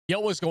Yo,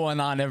 what's going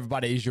on,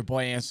 everybody? It's your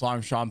boy Ance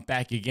Armstrong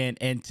back again,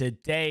 and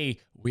today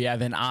we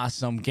have an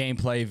awesome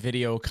gameplay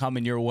video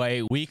coming your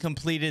way. We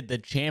completed the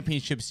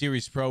Championship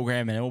Series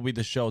program, and it will be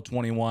the show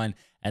 21,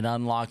 and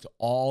unlocked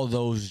all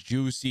those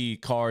juicy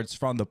cards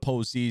from the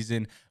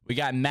postseason. We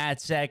got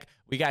Matzek,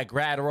 we got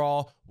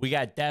Graterol, we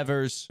got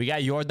Devers, we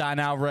got Yordan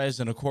Alvarez,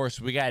 and of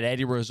course, we got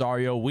Eddie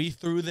Rosario. We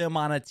threw them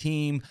on a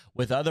team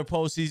with other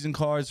postseason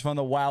cards from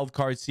the Wild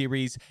Card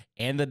Series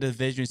and the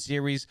Division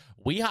Series.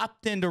 We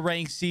hopped into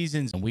ranked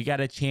seasons, and we got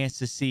a chance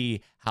to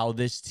see how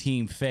this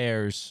team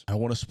fares. I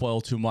don't want to spoil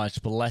too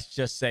much, but let's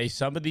just say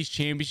some of these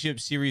Championship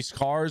Series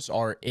cards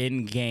are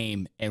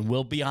in-game and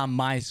will be on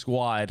my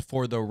squad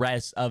for the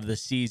rest of the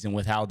season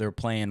with how they're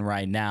playing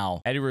right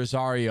now. Eddie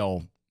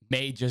Rosario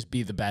may just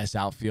be the best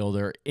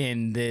outfielder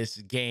in this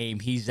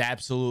game. He's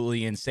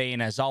absolutely insane.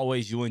 As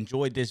always, you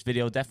enjoyed this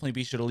video, definitely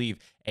be sure to leave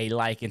a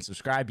like and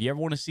subscribe. You ever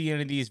want to see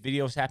any of these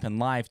videos happen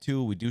live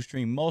too? We do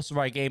stream most of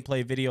our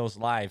gameplay videos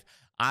live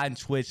on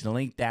Twitch. The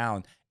link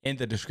down in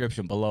the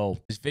description below.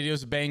 This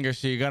video's a banger,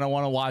 so you're gonna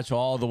want to watch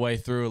all the way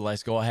through.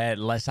 Let's go ahead,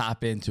 let's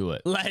hop into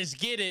it. Let's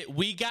get it.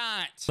 We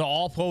got the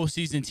all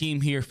postseason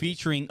team here,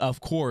 featuring, of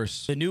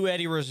course, the new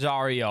Eddie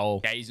Rosario.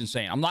 Yeah, he's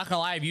insane. I'm not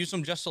gonna lie, I've used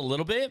him just a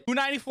little bit.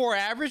 294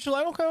 average,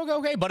 like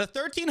okay, but a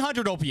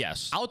 1300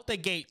 OPS out the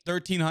gate.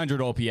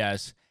 1300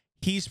 OPS.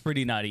 He's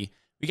pretty nutty.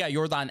 We got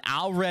Yordan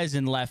Alvarez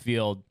in left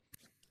field.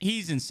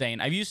 He's insane.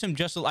 I've used him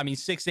just, I mean,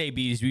 6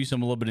 ABs. We used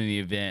him a little bit in the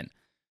event.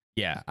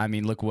 Yeah, I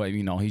mean, look what,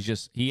 you know,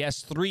 he has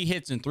 3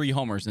 hits and 3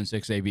 homers and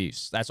 6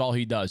 ABs. That's all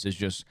he does, is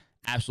just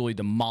absolutely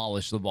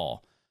demolish the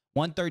ball.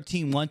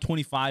 113,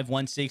 125,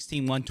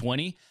 116,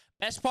 120.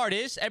 Best part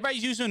is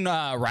everybody's using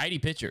righty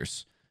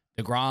pitchers.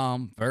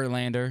 DeGrom,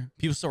 Verlander.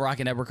 People still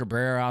rocking Edward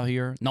Cabrera out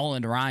here.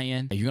 Nolan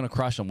Ryan. You're going to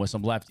crush them with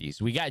some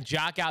lefties. We got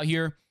Jock out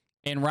here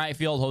in right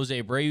field.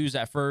 Jose Abreu's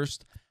at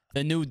first.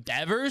 The new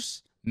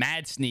Devers,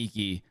 mad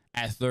sneaky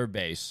at third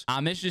base.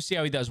 I'm interested to see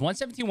how he does.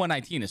 117,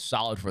 119 is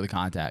solid for the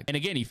contact. And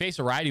again, he faced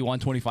a righty,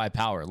 125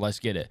 power. Let's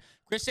get it.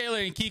 Chris Taylor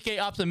and Kike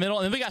up the middle.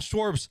 And then we got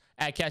Schwarbs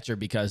at catcher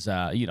because,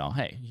 you know,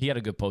 hey, he had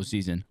a good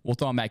postseason. We'll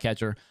throw him at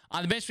catcher.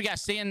 On the bench, we got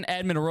Stanton,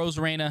 Edmund,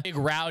 Rosarena, Big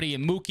Rowdy,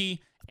 and Mookie.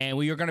 And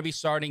we are going to be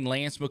starting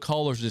Lance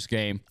McCullers this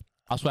game.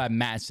 Also have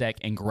Matzek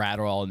and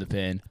Graterol in the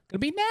pin. Gonna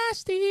be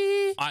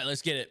nasty. All right,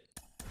 let's get it.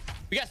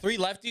 We got 3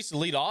 lefties to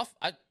lead off.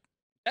 Did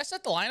I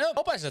set the lineup?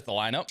 Hope I set the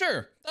lineup.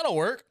 Sure, that'll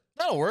work.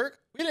 That'll work.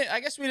 We didn't. I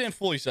guess we didn't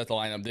fully set the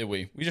lineup, did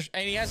we? We just,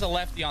 and he has a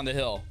lefty on the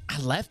hill.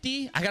 A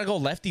lefty? I gotta go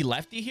lefty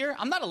here.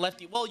 I'm not a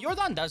lefty. Well,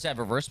 Yordan does have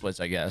reverse splits,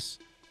 I guess.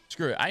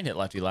 Screw it. I didn't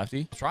hit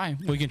lefty. Try.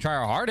 We can try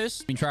our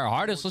hardest. We can try our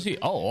hardest. Let's see.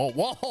 Oh,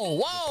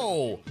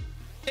 whoa.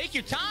 Take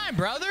your time,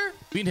 brother.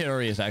 We can hit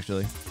Urias,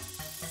 actually.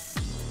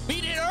 We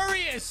can hit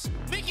Urias.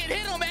 We can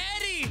hit him,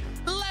 Eddie.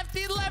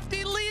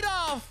 Lefty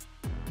leadoff.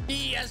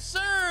 Yes,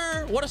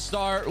 sir. What a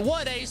start.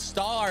 What a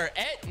start.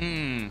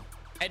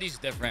 Eddie's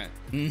different.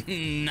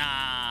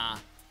 Nah.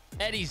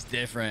 Eddie's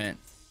different.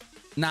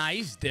 Nah,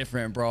 he's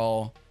different,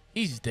 bro.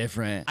 He's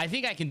different. I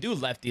think I can do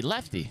lefty.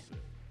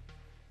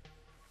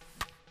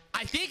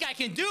 I think I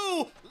can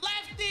do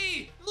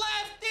lefty.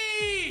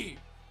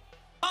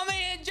 My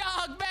man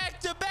jog back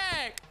to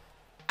back.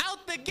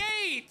 Out the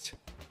gate.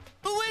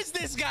 Who is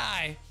this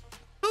guy?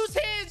 Whose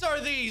hands are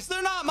these?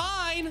 They're not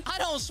mine. I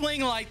don't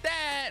swing like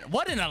that.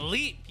 What an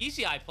elite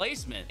PCI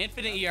placement.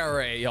 Infinite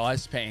ERA. Yo,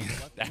 that's pain.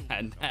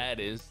 That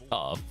is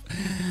tough.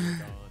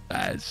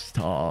 That's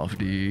tough,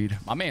 dude.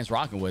 My man's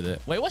rocking with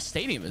it. Wait, what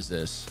stadium is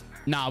this?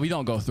 Nah, we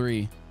don't go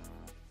 3.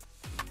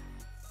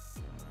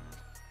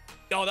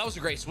 Yo, that was a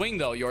great swing,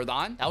 though,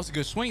 Yordan. That was a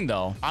good swing,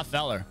 though. Hot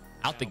feller.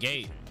 Out the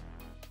gate.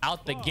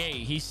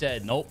 He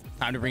said, nope,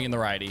 time to bring in the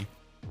righty.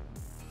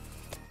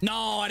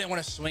 No, I didn't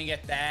want to swing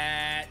at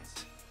that.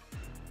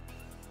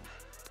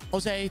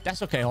 Jose,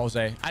 that's okay,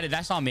 Jose.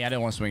 That's on me. I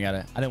didn't want to swing at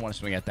it. I didn't want to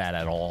swing at that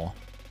at all.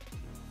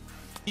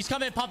 He's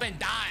coming pumping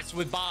dots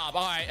with Bob.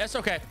 All right, that's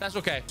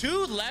okay.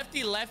 2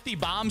 lefty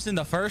bombs in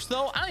the first,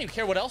 though. I don't even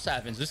care what else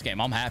happens this game.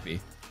 I'm happy.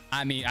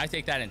 I mean, I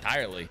take that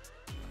entirely.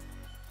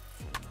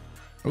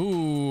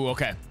 Ooh,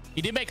 okay.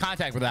 He did make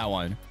contact with that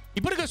one.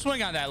 He put a good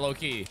swing on that,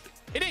 low-key.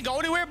 It didn't go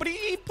anywhere, but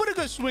he put a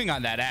good swing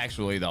on that,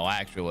 actually.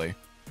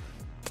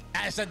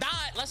 That's a dot.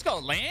 Let's go,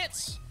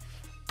 Lance.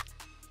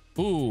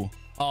 Ooh.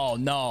 Oh,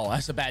 no.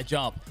 That's a bad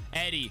jump.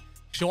 Eddie,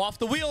 show off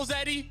the wheels,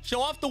 Eddie.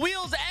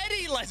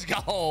 Eddie. Let's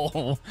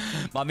go.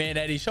 My man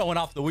Eddie showing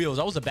off the wheels.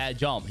 That was a bad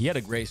jump. He had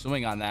a great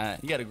swing on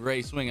that.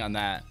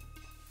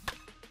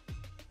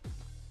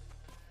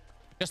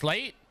 Just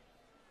late?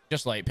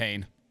 Just late,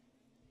 Payne.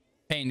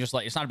 Just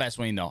late. It's not a bad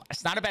swing, though.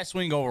 It's not a bad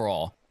swing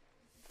overall.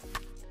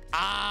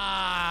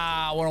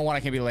 101. I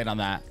can't be late on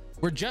that.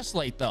 We're just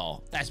late,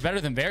 though. That's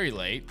better than very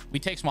late. We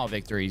take small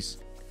victories.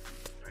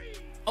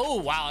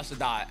 Oh, wow. That's a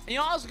dot. You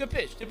know, that was a good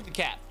pitch. Tip of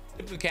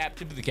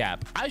the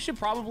cap. I should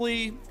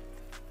probably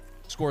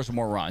score some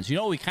more runs. You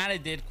know, we kind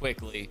of did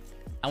quickly.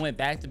 I went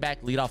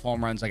back-to-back leadoff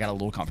home runs. I got a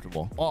little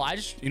comfortable. Well, I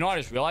just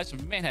realized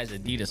the man has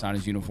Adidas on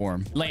his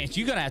uniform. Lance,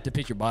 you're going to have to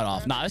pitch your butt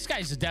off. Nah, this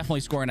guy's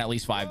definitely scoring at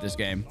least 5 this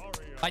game.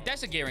 Like,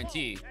 that's a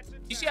guarantee.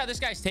 You see how this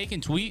guy's taking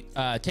pitches,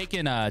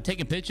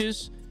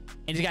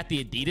 and he's got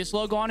the Adidas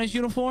logo on his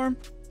uniform?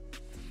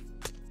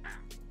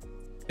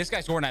 This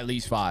guy's scoring at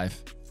least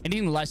 5.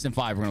 Anything less than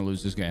 5, we're gonna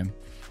lose this game.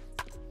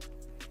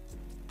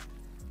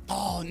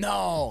 Oh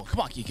no! Come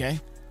on, Kike.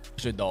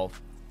 Should dove.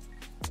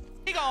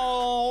 He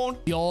gone.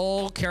 The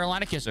old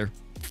Carolina kisser.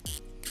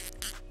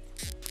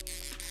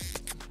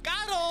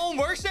 Got him.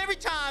 Works every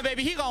time,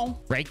 baby. He gone.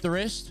 Break the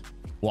wrist.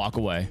 Walk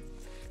away.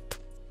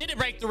 Didn't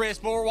break the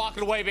wrist, but we're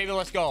walking away, baby.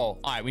 Let's go. All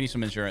right, we need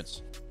some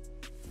insurance.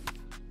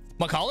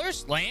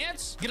 McCullers,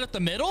 Lance, get up the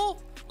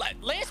middle.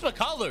 Lance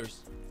McCullers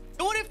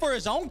doing it for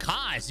his own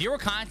cause. 0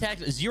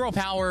 contact, 0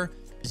 power,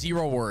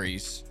 0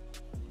 worries.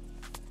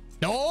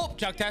 Nope.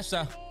 Chuck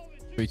Testa.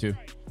 3-2.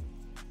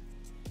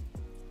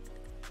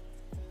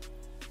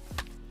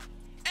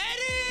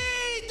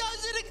 Eddie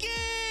does it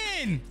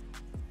again.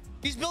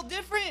 He's built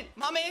different.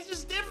 My man's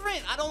just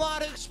different. I don't know how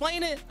to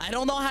explain it. I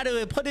don't know how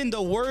to put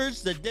into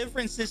words the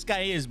difference this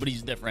guy is, but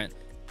he's different.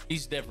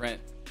 He's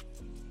different.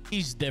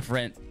 He's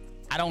different.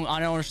 I don't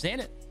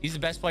understand it. He's the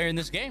best player in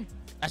this game.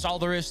 That's all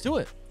there is to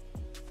it.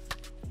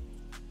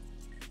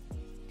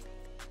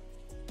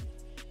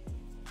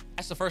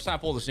 That's the first time I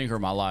pulled a sinker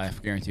in my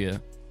life. Guarantee you.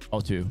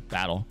 0-2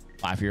 battle.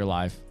 5 for your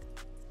life.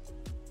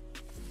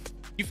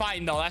 You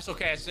fighting though, that's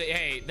okay. I say,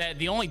 hey,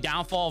 the only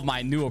downfall of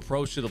my new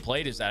approach to the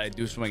plate is that I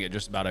do swing at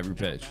just about every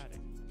pitch.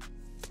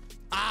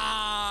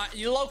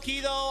 You low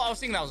key though, I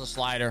was thinking that was a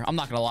slider. I'm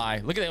not gonna lie.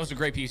 Look at that, it was a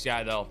great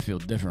PCI though. I feel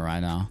different right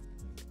now.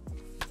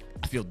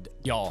 I feel,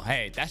 yo,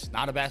 hey, that's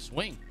not a bad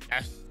swing.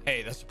 That's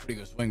a pretty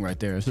good swing right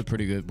there. It's a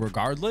pretty good,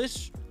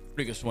 regardless,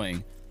 pretty good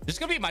swing. This is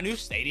gonna be my new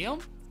stadium.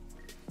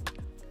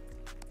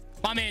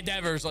 My man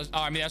Devers.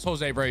 That's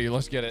Jose Brady.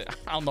 Let's get it.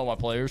 I don't know my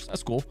players.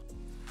 That's cool.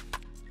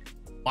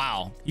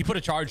 Wow, you put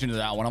a charge into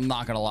that one. I'm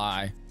not gonna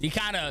lie. He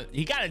kind of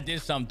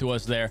did something to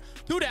us there.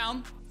 2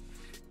 down.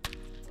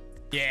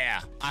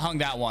 Yeah, I hung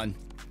that one.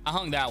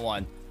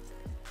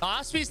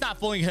 Speed's not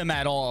fooling him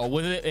at all.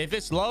 With it, if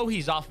it's low,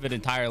 he's off of it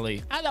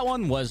entirely. That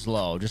one was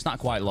low, just not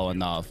quite low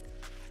enough.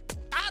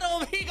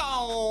 Got him. He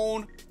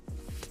gone.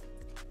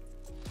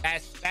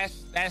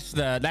 That's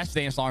the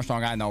Ance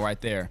Armstrong I know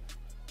right there.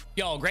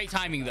 Yo, great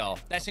timing though.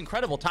 That's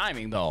incredible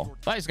timing though.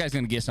 I thought this guy's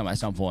gonna get some at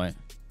some point.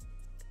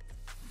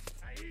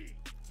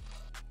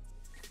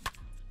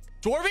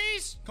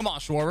 Schwarbies? Come on,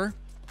 Schwarber.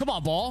 Come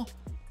on, ball.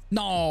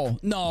 No,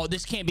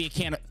 this can't be a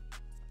can of...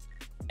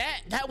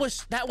 That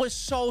was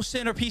so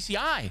center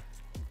PCI.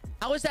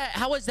 How is that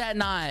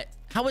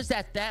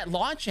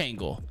launch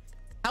angle?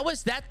 How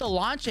is that the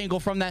launch angle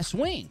from that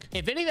swing?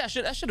 If anything, that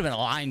should have been a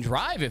line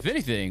drive, if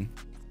anything.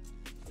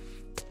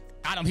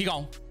 Got him. He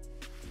gone.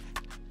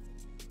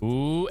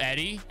 Ooh,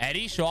 Eddie,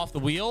 show off the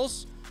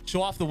wheels.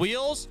 Show off the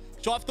wheels,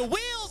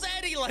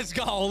 Eddie. Let's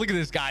go. Look at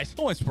this guy.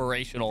 So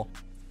inspirational.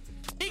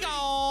 He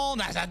gone.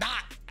 That's a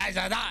dot.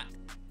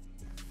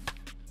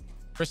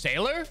 For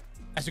Sailor,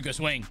 that's a good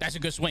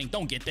swing.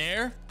 Don't get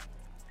there.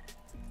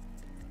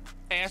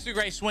 Hey, that's a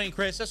great swing,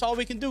 Chris. That's all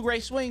we can do.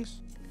 Great swings.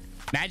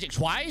 Magic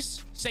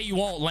twice. Say you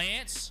won't,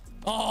 Lance.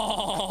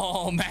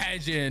 Oh,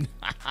 imagine.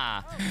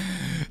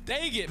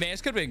 Dang it, man.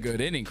 This could have been a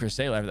good inning, Chris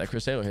Sailor, after that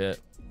Chris Sailor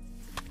hit.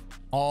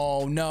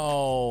 Oh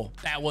no,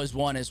 that was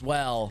one as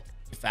well.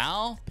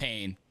 Foul?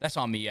 Pain. That's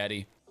on me,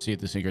 Eddie. See if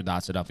the sinker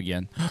dots it up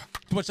again.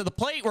 Too much to the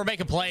plate. We're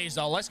making plays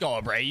though. Let's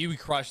go, Bray. You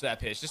crushed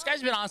that pitch. This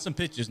guy's been on some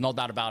pitches, no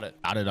doubt about it.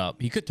 Got it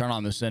up. He could turn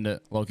on the send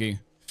it, Loki.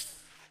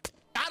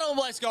 Got him.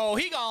 Let's go.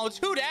 He gone.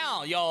 2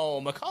 down. Yo,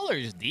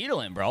 McCullers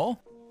dealing, bro.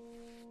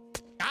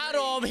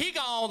 Got him. He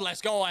gone.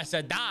 Let's go. I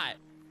said dot.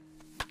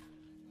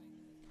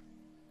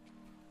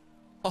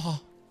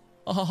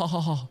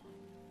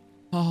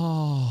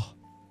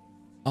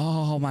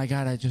 Oh my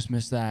God, I just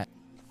missed that.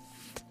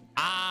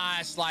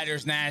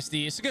 Slider's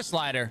nasty. It's a good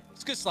slider.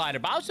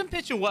 But I was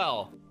pitching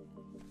well.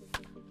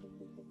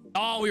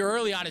 Oh, we were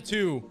early on it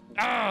too.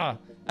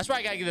 That's why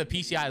I gotta get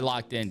the PCI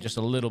locked in just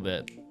a little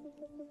bit.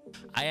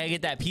 I gotta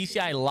get that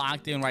PCI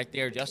locked in right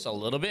there just a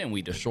little bit, and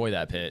we destroy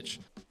that pitch.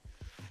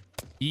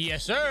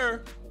 Yes,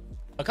 sir.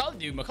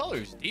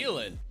 McCullers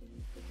dealing.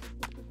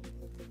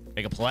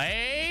 Make a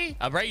play.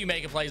 I'm ready. You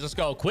making plays. Let's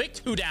go. Quick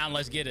 2 down.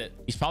 Let's get it.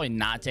 He's probably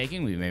not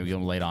taking. We maybe get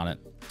him late on it.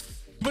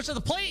 Push to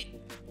the plate.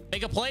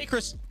 Make a play,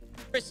 Chris.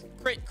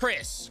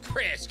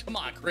 Come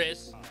on,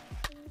 Chris.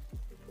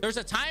 There's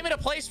a time and a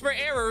place for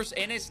errors,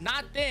 and it's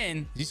not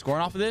then. Is he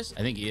scoring off of this?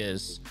 I think he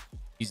is.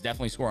 He's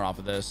definitely scoring off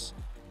of this.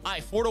 All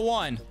right,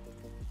 4-1.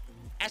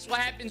 That's what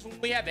happens when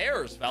we have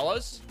errors,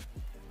 fellas.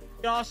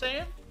 You know what I'm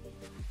saying?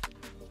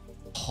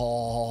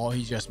 Oh,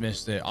 he just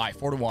missed it. All right,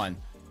 4-1.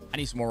 I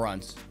need some more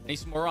runs.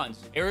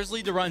 Errors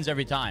lead to runs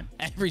every time.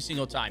 Every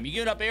single time. You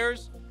give up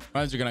errors,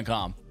 runs are going to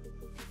come.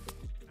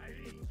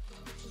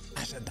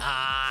 That's a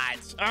dot.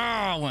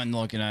 Oh, when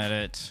looking at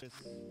it.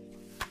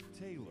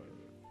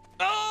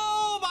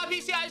 Oh, my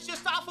PCI is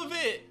just off of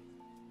it.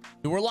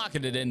 Dude, we're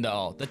locking it in,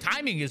 though. The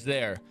timing is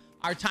there.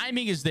 Our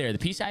timing is there. The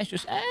PCI is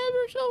just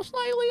ever so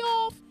slightly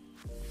off.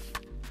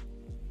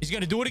 He's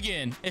going to do it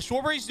again. If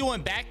Schwarber's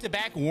doing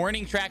back-to-back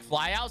warning track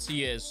flyouts,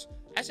 he is.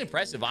 That's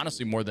impressive,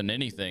 honestly, more than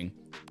anything.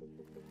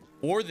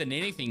 more than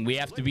anything, we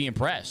have to be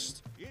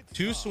impressed.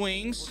 2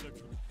 swings.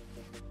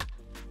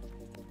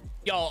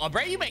 Yo,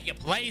 Abreu making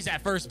plays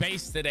at first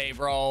base today,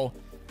 bro.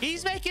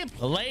 He's making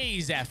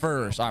plays at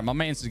first. All right, my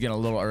man's is getting a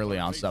little early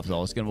on stuff, though.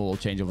 Let's give him a little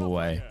change of the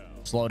way.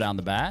 Slow down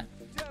the bat.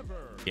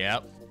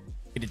 Yep.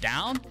 Get it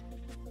down.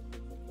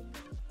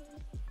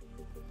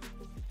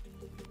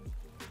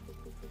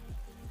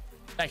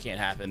 That can't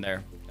happen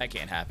there. That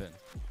can't happen.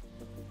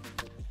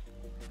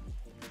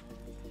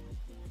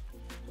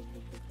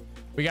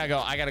 We gotta go.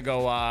 I gotta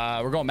go.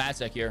 We're going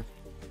Matzek here.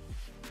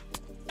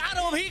 Got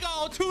him. He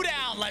go 2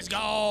 down. Let's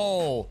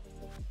go.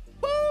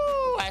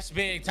 Woo. That's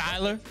big,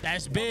 Tyler.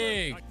 That's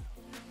big.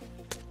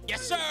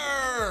 Yes,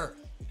 sir.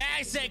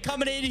 Matzek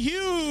coming in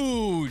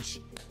huge.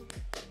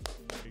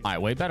 All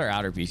right, way better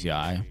outer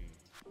PCI.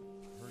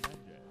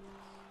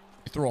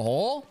 Through a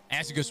hole.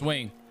 That's a good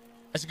swing.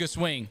 That's a good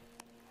swing.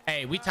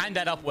 Hey, we timed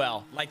that up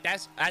well. Like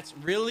that's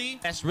really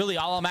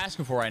all I'm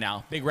asking for right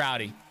now. Big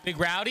Rowdy. Big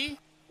Rowdy.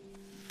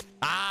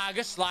 Ah,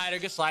 good slider,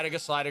 good slider,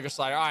 good slider, good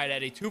slider. All right,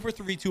 Eddie. 2 for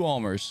 3, 2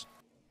 homers.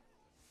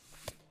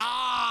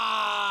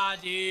 Ah,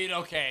 dude.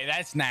 Okay,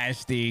 that's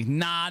nasty.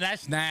 Nah,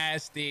 that's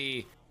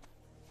nasty.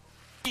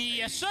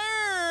 Yes,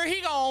 sir.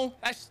 He gone.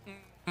 That's.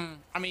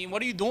 I mean,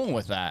 what are you doing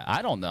with that?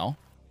 I don't know.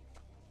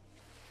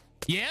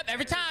 Yep,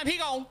 every time he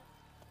gone.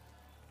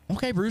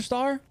 Okay,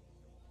 Brusdar.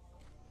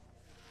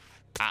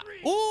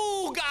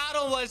 Ooh,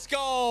 got him. Let's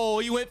go.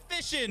 He went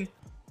fishing.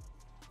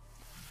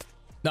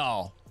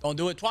 No, don't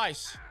do it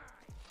twice.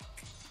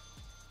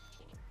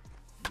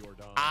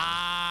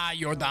 Ah,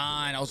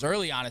 Yordan. I was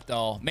early on it,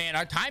 though. Man,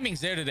 our timing's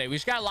there today. We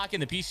just got to lock in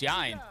the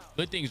PCI, and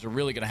good things are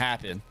really going to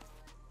happen.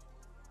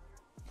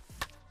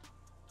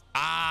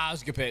 Ah, that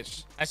was a good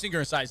pitch. That sinker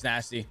inside's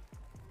nasty.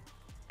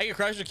 I get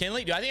crushed with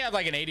Kinley. Dude, I think I have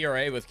like an 80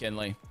 RA with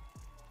Kinley.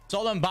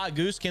 Sold on bot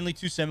Goose. Kinley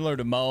too similar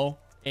to Mo.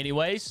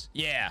 Anyways,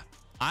 yeah.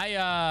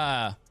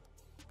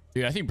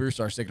 Dude, I think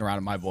Brusdar's sticking around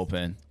in my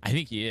bullpen. I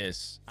think he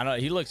is. I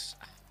don't know.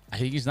 I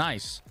think he's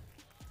nice.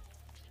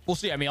 We'll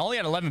see. I mean, only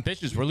at 11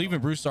 pitches. We're leaving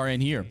Brusdar in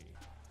here.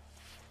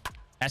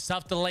 That's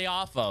tough to lay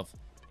off of.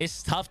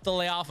 It's tough to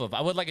lay off of.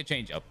 I would like a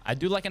changeup. I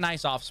do like a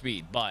nice off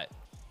speed, but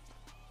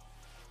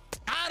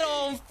got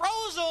him.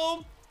 Froze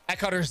him. That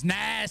cutter's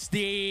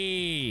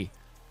nasty.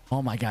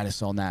 Oh my God, it's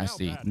so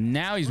nasty.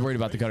 Now he's worried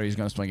about the cutter. He's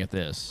going to swing at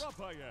this.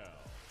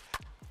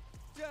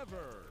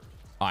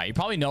 All right, he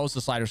probably knows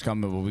the slider's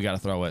coming, but we got to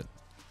throw it.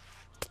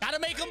 Got to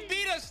make him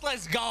beat us.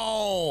 Let's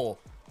go.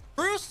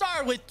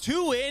 Brusdar with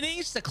 2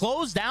 innings to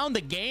close down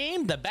the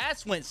game. The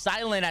bats went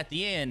silent at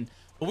the end,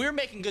 but we were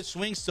making good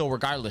swings still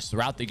regardless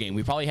throughout the game.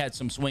 We probably had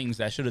some swings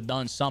that should have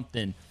done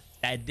something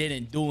that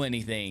didn't do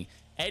anything.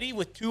 Eddie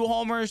with 2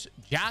 homers.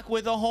 Jack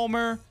with a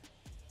homer.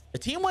 The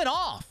team went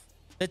off.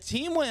 The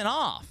team went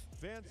off.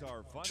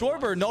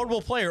 Schwarber,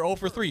 notable player, 0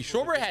 for 3.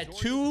 Schwarber had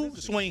 2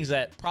 swings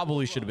that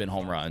probably should have been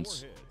home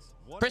runs.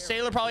 Chris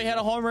Taylor probably had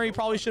a homer. He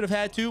probably should have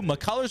had 2.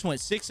 McCullers went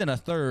 6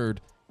 1/3.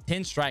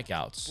 10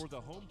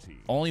 strikeouts.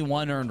 Only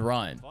 1 earned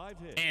run.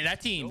 And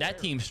that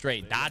team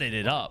straight dotted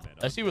it up.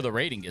 Let's see where the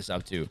rating gets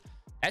up to.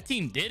 That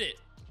team did it.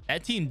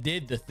 That team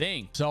did the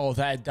thing. So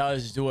that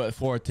does do it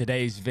for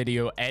today's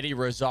video. Eddie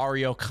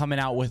Rosario coming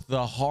out with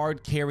the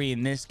hard carry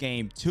in this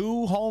game.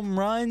 2 home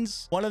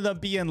runs, one of them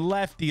being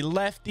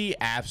lefty.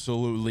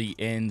 Absolutely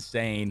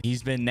insane.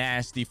 He's been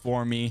nasty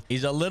for me.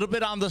 He's a little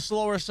bit on the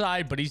slower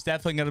side, but he's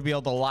definitely going to be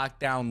able to lock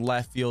down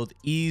left field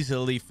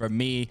easily for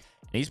me.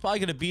 And he's probably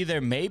going to be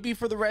there maybe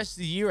for the rest of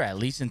the year, at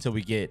least until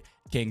we get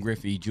Ken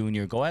Griffey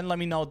Jr. Go ahead and let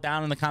me know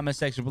down in the comment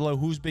section below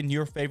who's been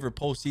your favorite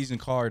postseason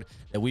card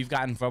that we've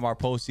gotten from our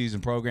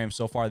postseason program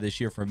so far this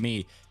year. For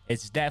me,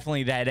 it's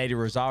definitely that Eddie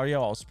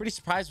Rosario. I was pretty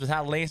surprised with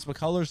how Lance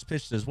McCullers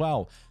pitched as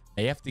well.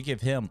 They have to give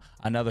him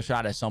another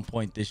shot at some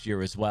point this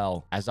year as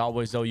well. As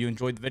always, though, you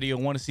enjoyed the video,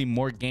 want to see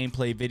more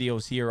gameplay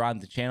videos here on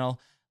the channel,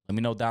 let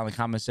me know down in the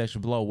comment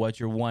section below what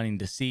you're wanting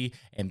to see,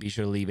 and be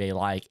sure to leave a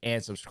like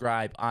and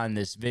subscribe on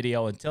this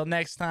video. Until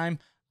next time,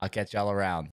 I'll catch y'all around.